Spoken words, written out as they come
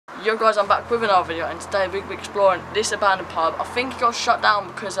Yo guys, I'm back with another video, and today we'll be exploring this abandoned pub. I think it got shut down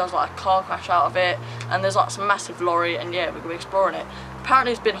because there was like a car crash out of it, and there's like some massive lorry, and yeah, we're going to be exploring it.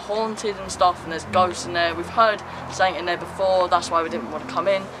 Apparently it's been haunted and stuff, and there's ghosts in there. We've heard something in there before, that's why we didn't want to come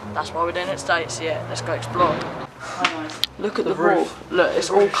in, that's why we're doing it today, so yeah, let's go explore. Look at the roof. Look,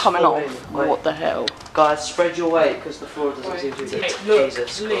 it's all coming off. What the hell? Guys, spread your weight because the floor doesn't seem to be good.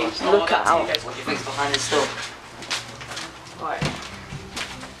 Jesus Christ. Look at how. What do you think's behind this door? Right.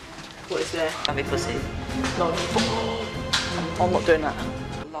 What is there? Can be pussy. No. I'm not doing that.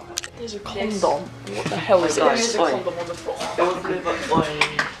 There's a condom. What the hell is this? There's a condom on the floor.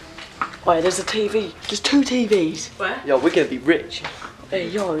 Wait, there's a TV. There's two TVs. Where? Yo, we're gonna be rich. Hey,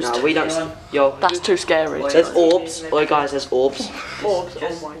 yo, no, we don't. Yo, that's too scary. There's orbs. Oi, guys, there's orbs. Orbs.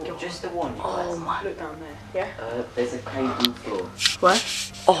 Just, oh my god. Just the one. Oh my. Look down there. Yeah. There's a cave on the floor. Where?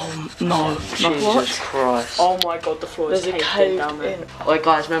 Oh no. Jesus Christ. Oh my god, the floor is There's a cave down there. Oi,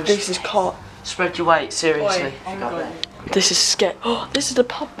 guys, remember. This is car. Spread your weight, seriously. Oi, oh my god. This is scary. Oh, this is the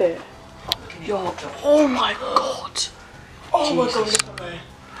pub bit. Yo. Oh my god. Oh my god. Look at there.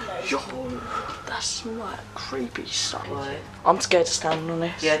 Yo, that's some like creepy stuff. I'm scared to stand on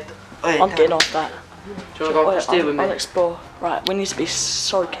this. Yeah. I'm getting off that. Do you want to go up the stairs with me? I'll explore. Right, we need to be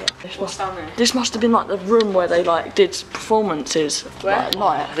so careful. What's down there? This must have been like the room where they like did performances at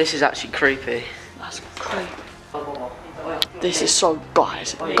night. This is actually creepy. That's creepy. This is so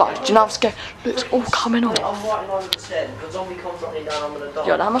guys, do you know I'm scared? Look, it's all coming off. I'm right 100%. If a zombie comes running down, I'm gonna die.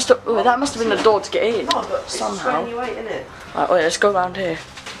 Yo, that must have been the door to get in. No, but somehow. It's weight, innit? Right, wait, let's go around here.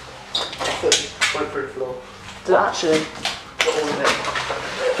 Went through the floor. Did it actually? Got all of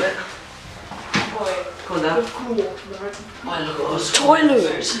it. Come on down. Oh, look at us.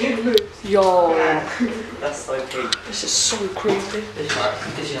 Toilet! Yo. That's so creepy. This is so creepy.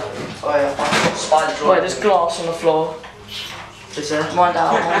 Oh yeah, spiders. Wait, there's glass on the floor. Is there? Mind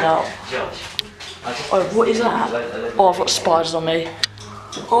out, mind out. Oh, what is that? Oh, I've got spiders on me.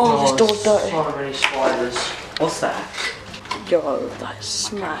 Oh, this door's dirty. So many spiders. What's that? Yo, that is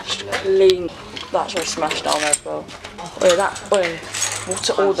smashed clean. That's all smashed down there as well. Wait,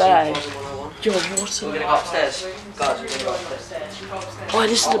 water all there. Yo, water. We're gonna go upstairs. Guys, we're gonna go upstairs. Oh,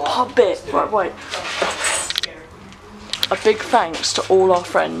 this is the pub bit. Right, wait. A big thanks to all our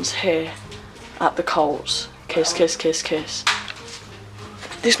friends here at the Coles. Kiss, kiss, kiss, kiss.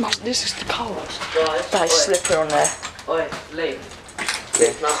 This is the Coles. That is slippery on there. Oi, leave.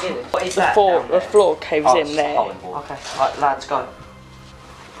 What is that? The floor caves in there. Oh, okay, right, lads, go.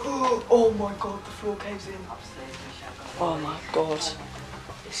 Oh my god, the floor caves in. Oh my god.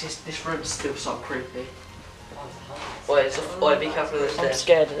 This room's still so creepy. Oi, be careful of this I'm stairs.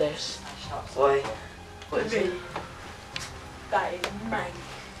 scared of this. Oi, what is it? That is mad.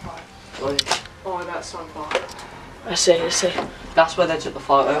 Oi. Oh, that's so far. Let's see. That's where they took the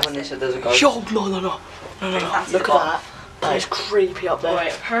photo when they said there's a ghost. Yo, no. Look at that. That is creepy up there.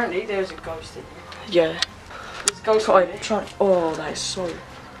 Wait, apparently there's a ghost in here. Yeah. There's a ghost in here. Oh, that is so.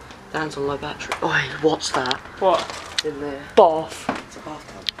 Dan's on low battery. Oi, what's that? What? In there. Bath. It's a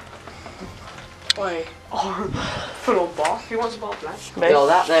bathtub. Wait. Oh, full on bath. Who wants a bath, lad? Yo,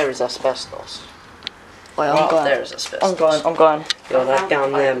 that there is asbestos. Wait, Right I'm going. there is asbestos. I'm going. Yo, that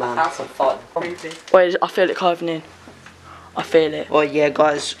down there, man. That's a fun. Creepy. Wait, I feel it curving in. I feel it. Oh yeah,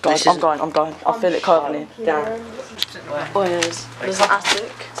 guys. I'm going. I feel it curving in. Down. Oh, there's an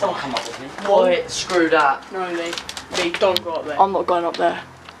attic. Someone come up with me. What? Screw that. No, Lee, don't go up there. I'm not going up there.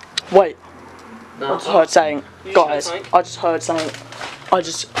 Wait. No. I just heard something. You Guys, heard something? I just heard something. I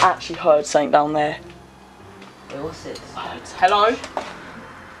just actually heard something down there. Wait, what's this? Hello?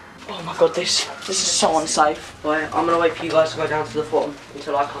 Oh my god, this is so unsafe. Wait, I'm gonna wait for you guys to go down to the bottom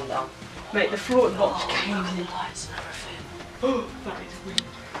until I come down. Mate, the floor is not caving in. Lights and everything. That is weird.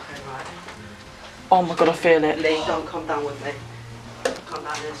 Okay, right. Oh my god, I feel it. Lee, don't come down with me. Come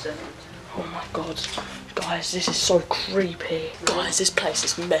down in a second. Oh my god. Guys, this is so creepy. Guys, this place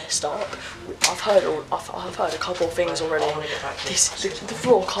is messed up. I've heard a couple of things already. The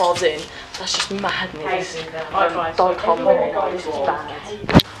floor carves in. That's just madness. Don't come on. This is bad.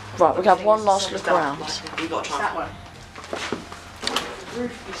 Right, we have one last look around. You gotta try That way. The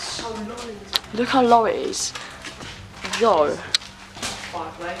roof is so low. Look how low it is. Yo.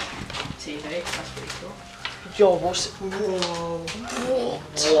 Fireplace. TV. That's pretty cool. Yo, what's it?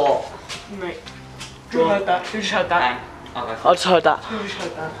 What? Mate. Who heard that? Who just heard that? I just heard that. Who just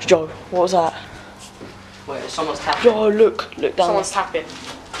heard that? Yo, what was that? Wait, someone's tapping. Yo, look down. Someone's tapping.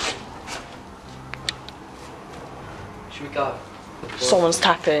 Should we go? Someone's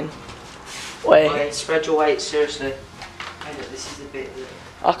tapping. Wait, Wait, spread your weight, seriously. Hey, look, this is a bit.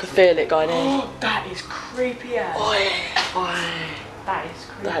 I can feel it going in. Oh, that is creepy as. Oi. That is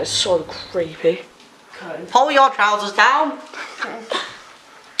creepy. That is so creepy. Pull your trousers down.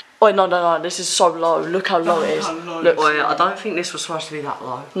 Wait, no, this is so low. Look how low it is. Look. Wait, I don't think this was supposed to be that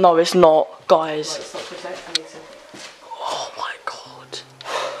low. No, it's not, guys. Wait, stop for a sec. I need to. Oh my god.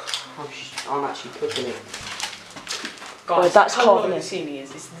 I'm actually putting it. Guys, Wait, that's how low carving the it. ceiling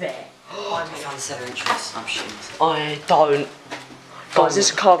is. It's there. I found 7 inches. I'm shit. I don't. Guys, this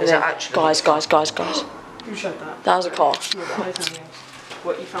is carving Is it. it actually? Guys. Who showed that? That was a car. No, but I don't know.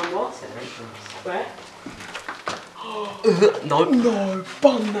 What, you found what? 7 inches. Where? No. No,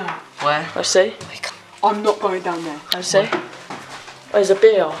 bun that. Where? Let's see. I'm not going down there. Let's see. Oh, there's a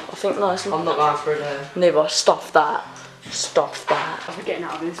beer. I think no, it's I'm not. not going through there. Neither. Stuff that. Stuff that. I'm getting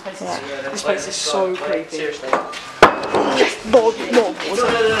out of this place. Yeah. This place is so creepy. Seriously. No. No,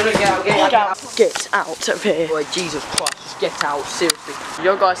 get out. Get out of here. Boy, Jesus Christ, just get out, seriously.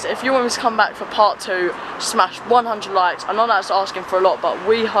 Yo guys, if you want me to come back for part 2, smash 100 likes. I know that's asking for a lot, but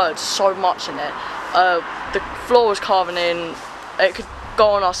we heard so much in it. The floor was carving in, it could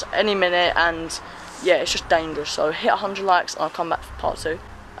go on us any minute, and yeah, it's just dangerous. So hit 100 likes and I'll come back for part 2.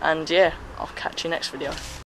 And yeah, I'll catch you next video.